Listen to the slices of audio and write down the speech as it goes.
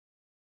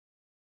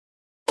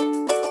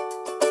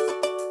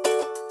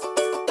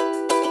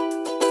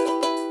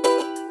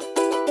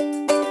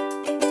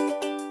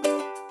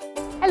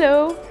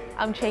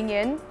I'm Cheng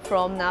Yen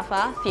from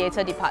NAFA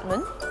Theatre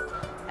Department.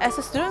 As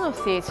a student of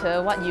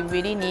theatre, what you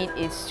really need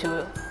is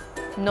to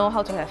know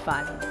how to have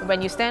fun.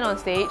 When you stand on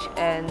stage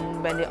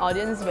and when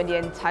the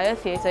entire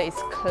theatre is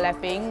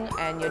clapping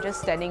and you're just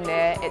standing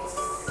there, it's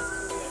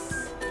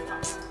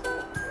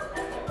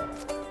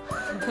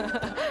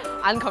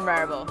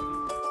uncomparable.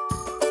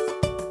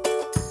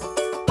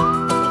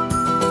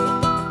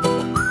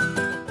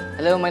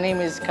 Hello, my name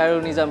is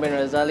Khairul Nizam bin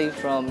Razali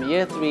from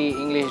Year 3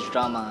 English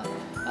Drama.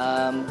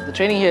 The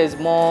training here is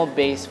more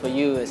based for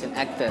you as an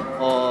actor,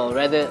 or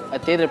rather a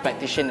theatre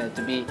practitioner,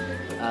 to be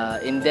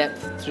in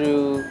depth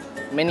through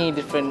many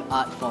different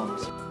art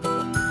forms.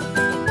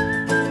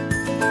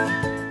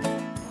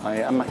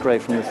 Hi, I'm Matt Gray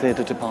from the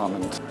Theatre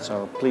Department,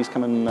 so please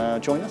come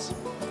and join us.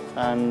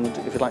 And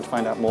if you'd like to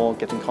find out more,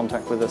 get in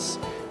contact with us,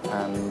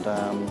 and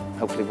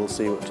hopefully we'll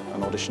see you at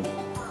an audition.